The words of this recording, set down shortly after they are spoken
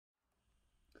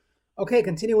Okay,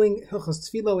 continuing Hilchos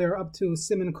Tefillah, we are up to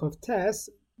Siman Kov Tes.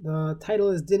 The title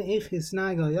is Din Eichis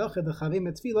Naiga Yachid Chavim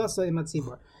Tefillah Soim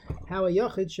Tzibur. How a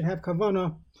Yachid should have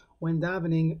kavana when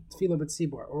davening Tefillah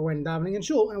B'Tzibur, or when davening in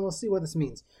Shul, and we'll see what this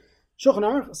means. Shulchan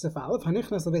Aruch Sef Aleph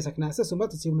Hanichnas Lebeis HaKnesses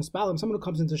Umat Tzibur Mispalim. Someone who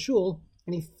comes into Shul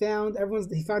and he finds everyone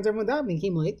davening. He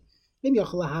came late. Maybe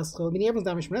everyone's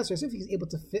davening Shmoneh Esrei. So if he's able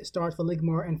to start the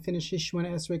Ligmar and finish his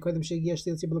Shmoneh Esrei, Kodem Shegiah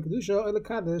Shliel Tzibur Kedusha or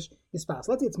Kaddish, Yispas.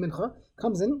 Let's say it's Mincha,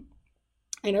 comes in,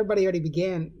 and everybody already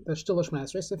began the Shtilah Shmoneh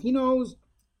Esrei. So if he knows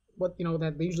what,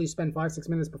 that they usually spend 5-6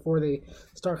 minutes before they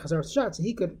start Chazar Shat, so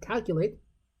he could calculate,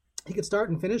 he could start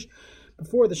and finish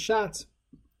before the Shat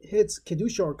hits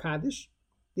Kedusha or Kaddish.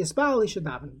 Yispal, he should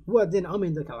daven. Din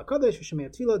Amin de Kala Kaddish, Shemei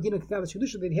Tefillah, Din Kaddish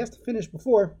Kedusha, that he has to finish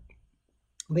before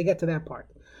they get to that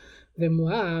part.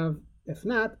 If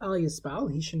not, Al Yispal,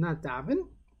 he should not daven.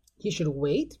 He should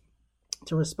wait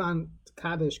to respond to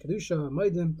Kaddish, Kedusha,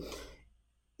 Moedim.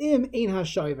 If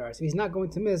he's not going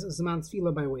to miss Siman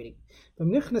Tefillah by waiting.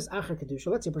 Let's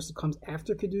say a person comes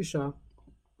after Kedusha,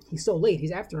 he's so late, he's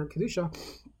after Kedusha.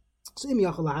 So if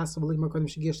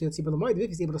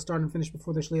he's able to start and finish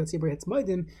before the Shliel Tzibur hits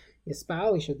Moedim,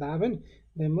 Yispal, he should daven.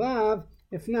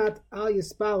 If not, Al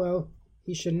Yispal,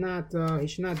 he should not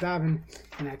daven.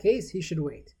 In that case, he should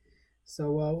wait.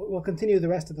 So we'll continue the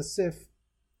rest of the seif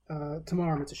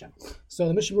tomorrow, Mitzvah. So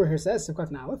the Mishnah here says, Sivkat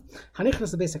Nalef,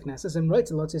 Hanichnas the basic Knesses, and right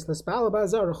to Lotzis Lespal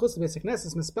Bazar, Rechus the basic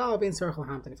Knesses, Mispal Bein Sarachal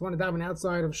Hampton. If you want to daven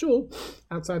outside of Shul,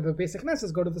 outside the basic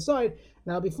Knesses, go to the side.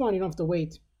 That'll be fine. You don't have to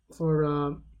wait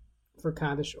for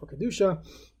Kaddish or Kedusha.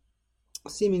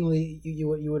 Seemingly, you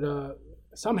would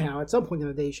somehow at some point in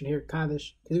the day you should hear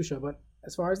Kaddish, Kedusha, but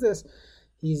as far as this,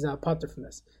 he's pater from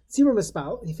this. Tzibur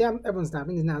Mispal, he found everyone's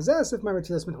davening. He's now zes if my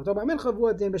retilas mincha. Talk about mincha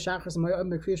v'ud din b'shachris and my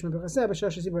kriyish b'chaseh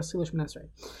b'shash tzibur asila shmoneh esrei.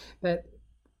 That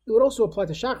it would also apply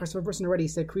to shachris if a person already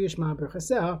said kriyish ma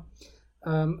b'chaseh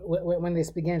when they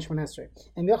began shmoneh esrei.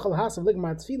 And yachal hasav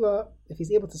ligmar tefillah, if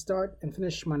he's able to start and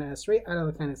finish shmoneh esrei ad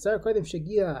alakayin tzar kodim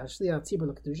shegiah shliach tzibur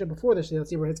l'kedusha before the shliach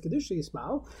tzibur hits kedusha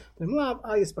yispal v'mlav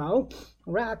al yispal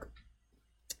rak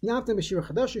naftem b'shira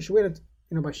chadash. You should wait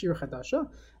by Shira Chadasha,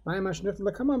 and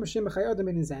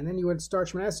then you would start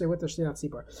Shmoneh Esrei with the Shliach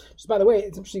Tzibur. Just by the way,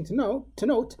 it's interesting to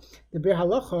note the Bir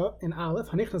Halacha in Aleph,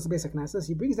 Hanichnas Basic Knesses,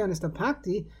 he brings down his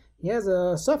Tapakti, he has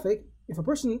a suffix, if a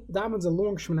person davens a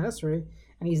long Shmoneh Esrei,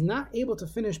 and he's not able to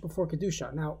finish before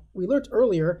Kedusha. Now, we learned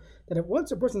earlier that if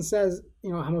once a person says,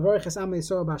 Hamavarech es Am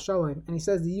Yisrael B'Shalom, and he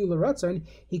says the Yula Ratzon,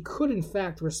 he could in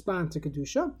fact respond to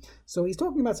Kedusha. So he's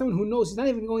talking about someone who knows he's not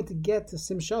even going to get to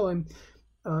Sim Shalom,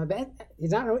 that he's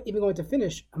not even going to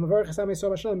finish before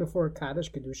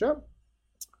Kaddish Kedusha.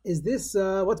 Is this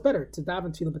what's better, to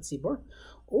daven Tefillah B'Tzibur,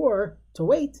 or to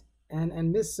wait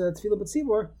and miss Tefillah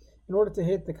B'Tzibur in order to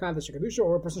hit the Kaddish Kedusha?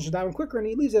 Or a person should daven quicker and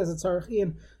he leaves it as a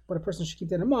tzarich, but a person should keep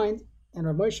that in mind. And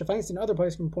Rav Moshe Feinstein and other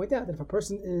places can point out that if a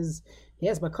person he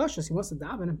has bakashas, he wants to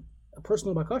daven a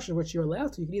personal bakashas, which you're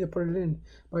allowed to, you can either put it in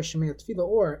by Shemei Tefillah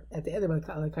or at the end of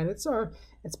Elakayin Tzar.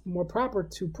 It's more proper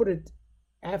to put it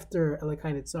after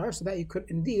Elakayin Tzar, so that you could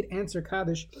indeed answer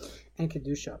Kaddish and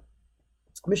Kedusha.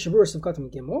 Mishavur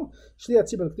Sivkatim Gimel, Shliach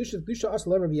Tzibur Kedusha, Kedusha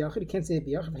Asal Rabbi Yachid, you can't say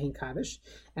B'Yachid V'Hein Kaddish,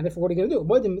 and therefore what are you going to do?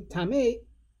 Moedim Tamei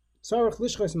Tzarech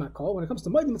Lishchos Makol. When it comes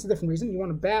to Moedim, it's a different reason. You want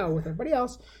to bow with everybody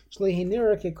else. Shlei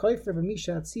Nira Kekoifer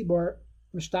V'Misha Tzibur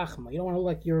Mishtachma. You don't want to look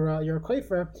like you're a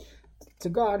koifer to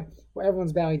God, where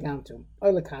everyone's bowing down to.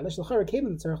 Oile Kaddish, L'chara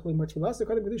Kevin Tzarech Limar Tfilas,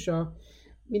 Kaddish Kedusha.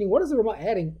 Meaning, what is the Ramah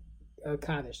adding?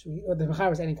 Kaddish, or the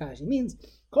Mechaber is adding Kaddish. It means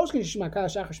Kaddish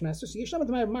Kaddish Achar Shmester. So Yishlam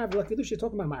the Ma'arav like Kedusha. You're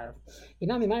talking about Ma'arav.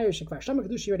 Inami Ma'arav Shekvar Shama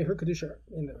Kedusha. You already heard Kedusha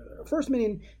in the first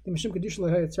meaning. The Mishim Kedusha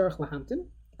Lehoy Tzarech Lahamtin.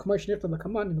 Kamosh Nifta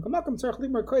Lakaman. In the Kamakam Tzarech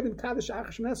Ligmar Kodim Kaddish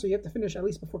Achar Shmester. You have to finish at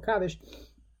least before Kaddish.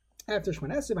 After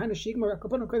Shmoneh Esrei, behind the Shigmar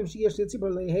Kaponim Kodim Shigir Shliach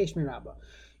Tzibur Lehei Shmei Rabba.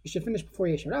 You should finish before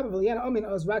Yesh Rabba. V'Liana Omin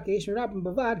Ozrak Yesh Rabba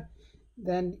Bavad.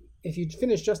 Then, if you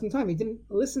finish just in time, you didn't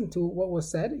listen to what was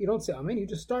said, you don't say Amen, you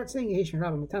just start saying Yesh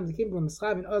Rabba. If you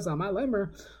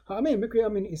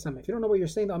don't know what you're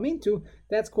saying the Amen to,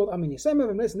 that's called Amen.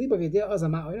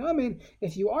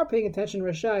 If you are paying attention,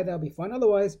 Rashai, that'll be fun.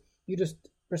 Otherwise, you just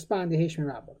respond to Yesh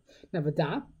Rabba. Now,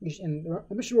 V'da, and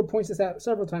the Mishnah points this out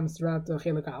several times throughout the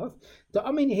Chelek Aleph, the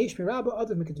Amen Yesh Rabba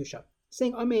other than Kedusha.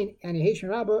 Saying Amen and Yesh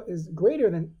Rabba is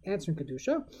greater than answering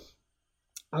Kedusha.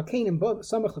 Al Kain and Bob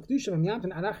Samach Kedusha and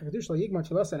Yamton Arach Kedusha Yigmar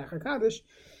Tfilas and Achar Kaddish.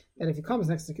 And if he comes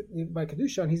next to by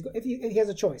Kedusha, and if he has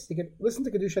a choice, he could listen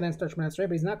to Kedusha and then start Shmoneh Esrei,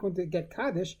 but he's not going to get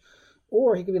Kaddish,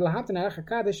 or he could be Lahamton Arach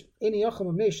Kaddish Any Yocham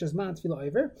of Neish Shazman Tefillah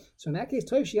Over. So in that case,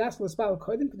 Toiv Shias L'Spal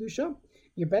Kodim Kedusha.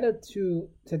 You're better to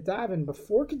daven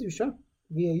before Kedusha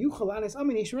via Yuchal Anis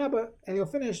Amin Yesh Rabba, and you'll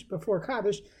finish before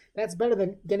Kaddish. That's better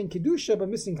than getting Kedusha but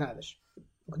missing Kaddish.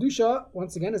 Kedusha,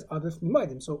 once again, is Adif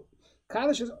Moedim. So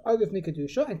Kaddish is Adif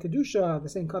Kedusha, and Kedusha, the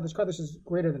same Kaddish is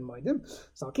greater than Moedim.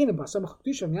 So Kedusha,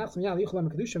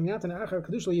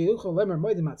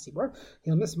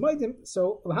 he'll miss Moedim,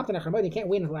 so he can't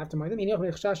wait until after Moedim.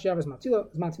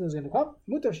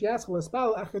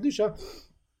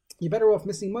 You're better off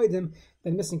missing Moedim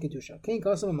than missing Kedusha. Kain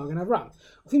Kosam Magan Avram.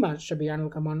 Ufiman Shabiyan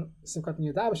Kaman Simkat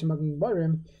Yadav Shemagan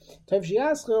Barim. Tov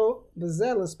Shiascho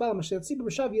Bezel Spal Mashiach Tzibur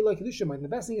B'Shav Yilai Kedusha Moedim. The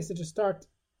best thing is to just start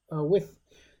with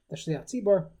the Shliach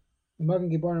Tzibur. Magan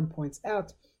Gibarim points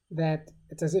out that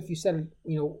it's as if you said it,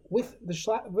 with the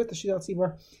Shliach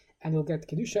Tzibur, and you'll get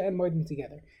Kedusha and Moedim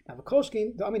together. Now the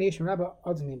Kolshkin, the Amination Rabba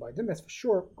Adonai Moedim, that's for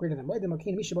sure greater than Moedim.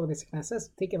 Kain Mishabal Beseknases,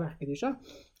 take it back Kedusha.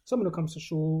 Someone who comes to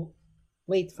shul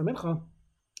late for mincha,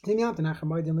 if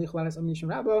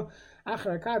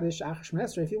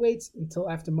he waits until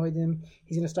after Moedim,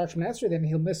 he's going to start Shmoneh Esrei, then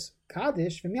he'll miss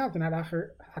Kaddish. Miss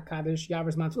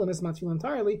Matfil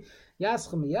entirely.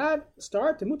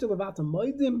 Start the mutar levata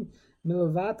Moedim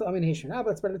milevata amination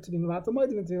Rabba. It's better to be milevata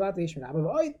Moedim than to be milevata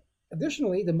Rabba.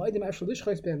 Additionally, the Moedim actually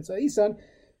lishchos ben so Isan,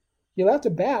 you're allowed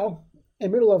to bow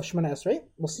in the middle of Shmoneh Esrei.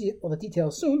 We'll see all the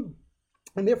details soon.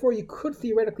 And therefore, you could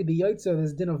theoretically be Yotza,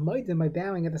 this din of Moedim, by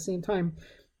bowing at the same time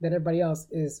that everybody else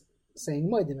is saying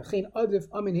Moedim. Achein Adif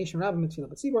Amin Heishin Rabba Mitzvila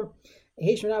B'Tzibur.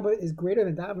 Heishin Rabba is greater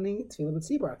than davening Tzvila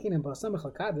B'Tzibur. Achein and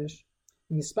Ba'asamach Kaddish.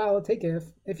 Mispal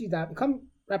Tekef. If you become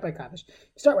Rabbi Kaddish,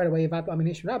 you start right away. About Amin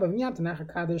Heishin Rabba. V'nyam Tanach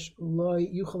Kaddish Lo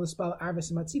Yuchal Ispal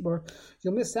Arvis Matzibur.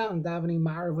 You'll miss out on davening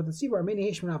Ma'arav with the Tzibur. Amin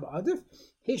Heishin Rabba Adif.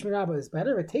 Heishin Rabba is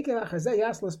better. So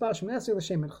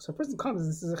a person comes,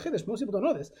 this is a chiddush, most people don't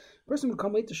know this. A person would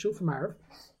come late to shul for Ma'arav,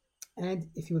 and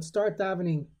if he would start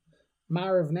davening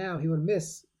Ma'arav now, he would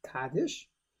miss Kaddish.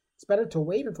 It's better to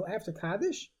wait until after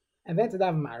Kaddish and then to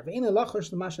daven Ma'arav.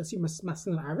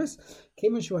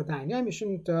 You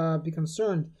shouldn't be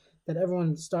concerned that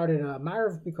everyone started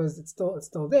Ma'arav because it's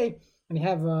still day, and you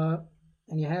have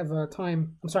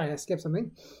time. I'm sorry, I skipped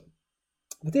something.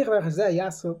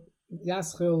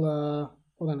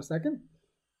 Hold on a second.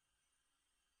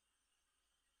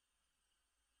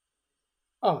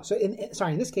 Oh, so in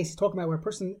this case, he's talking about where a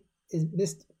person is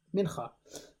missed mincha.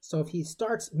 So if he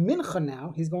starts mincha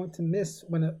now, he's going to miss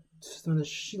when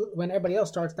everybody else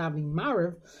starts davening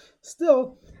Ma'ariv.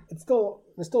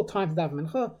 There's still time to daven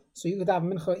mincha. So you could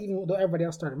daven mincha even though everybody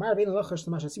else started Ma'ariv.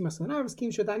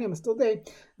 It's still day.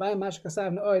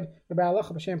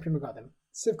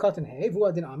 Siv Katan Hey,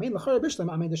 Vua Din Amen, Lachar Bishlam,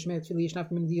 Amen the Shemeh Tfilah,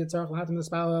 Yishnaf Min Dia Tzarch, Lahatim the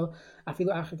Spal, Afilu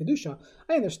Acher Kedusha.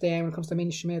 I understand when it comes to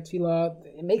Amen Shemeh Tfilah,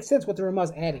 it makes sense what the Ramah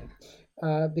is adding,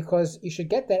 because you should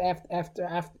get that after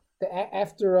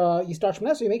you start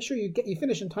Shmoneh Esrei, you make sure you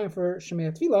finish in time for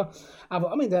Shemeh Tfilah.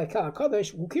 Aval Amen the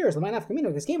Kaddish, who cares? The man after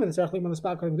Kamino, this game in the Tzarch Lim on the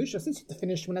Spal Kedusha, since you have to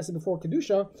finish Shmoneh Esrei before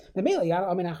Kedusha, the Mele Yad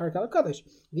Amen Acher Kaddish.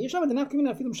 The Yisham the Naf Kamino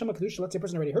Afilu Shema Kedusha. Let's say a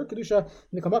person already heard Kedusha, and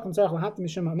they come back from Tzarch Lahatim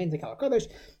Misham Amen the Kaddish.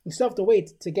 You still have to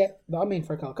wait to get the Amen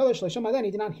for Kaddish. Lashama then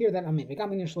he did not hear that Amen.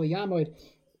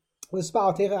 Let's say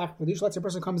a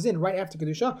person comes in right after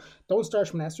Kedusha. Don't start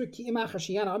Shmoneh Esrei.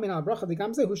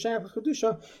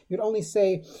 You'd only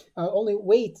say, only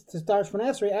wait to start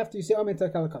Shmoneh Esrei after you say Amen to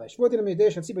Kaddish.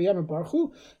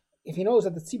 If he knows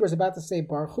that the tzibur is about to say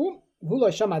Baruch Hu, he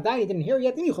didn't hear it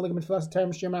yet,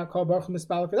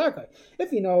 if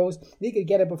he knows he could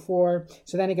get it before,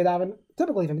 so then he could have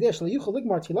typically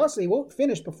he won't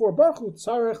finish before Baruch Hu.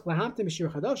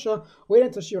 Wait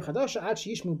until Shir Chadasha,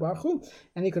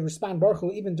 and he could respond Baruch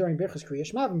Hu even during Birchas Kriya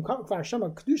Shema.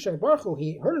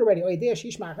 He heard it already.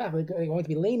 They're going to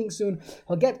be laning soon.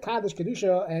 He'll get Kaddish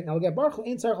Kedusha and he'll get Baruch Hu.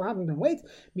 Then wait.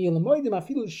 By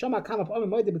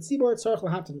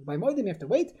Moedim you have to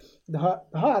wait.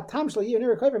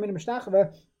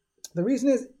 The reason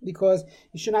is because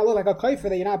you should not look like a kaifer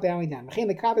that you're not bowing down.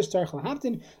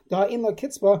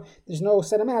 There's no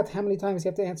set amount how many times you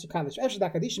have to answer Kaddish. And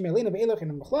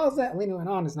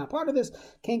on is not part of this.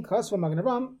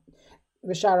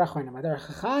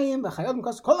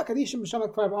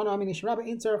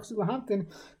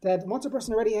 That once a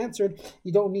person already answered,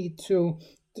 you don't need to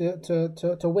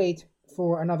wait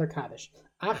for another Kaddish.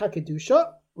 Acha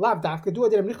Kedusha. Lav dafka do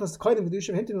adir nichnas koydem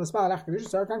kedusha hinten in the spal lach kedusha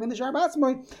start in the shar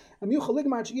batsmoy and yuchel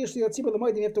ligmar chigish the tzibur the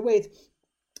moed. You have to wait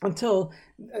until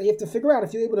you have to figure out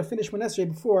if you're able to finish Shmoneh Esrei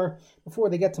before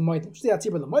they get to Moedim. It's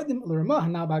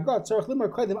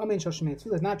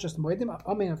not just Moedim,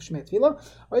 Amen of Shemeh Tfilah.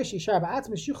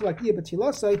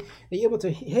 You're able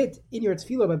to hit in your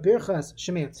Tfilah by Birchas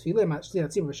Shemeh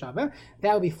Tfilah.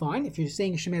 That would be fine if you're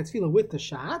saying Shemeh Tfilah with the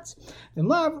shots. Then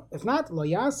love, if not, Lo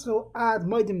Yasel Ad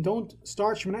Moedim, don't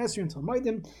start Shmoneh Esrei until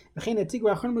Moedim.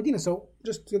 So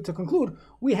just to conclude,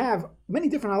 we have many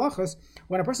different halachas.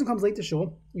 When a person comes late to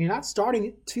shul, you're not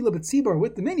starting tefillah b'tzibur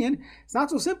with the minyan. It's not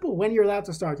so simple when you're allowed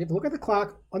to start. You have to look at the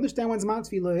clock, understand when Zman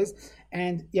tefillah is,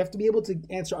 and you have to be able to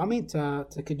answer Amen to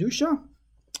Kedusha,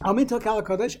 Amen to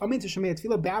Kaddish, Amen to Shmoneh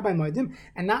Tefillah, Be'abai Moedim,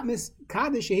 and not miss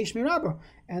Kaddish, Yehish Mirabah.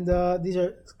 And these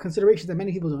are considerations that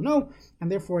many people don't know,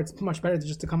 and therefore it's much better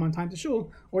just to come on time to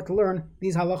shul or to learn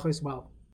these halachas well.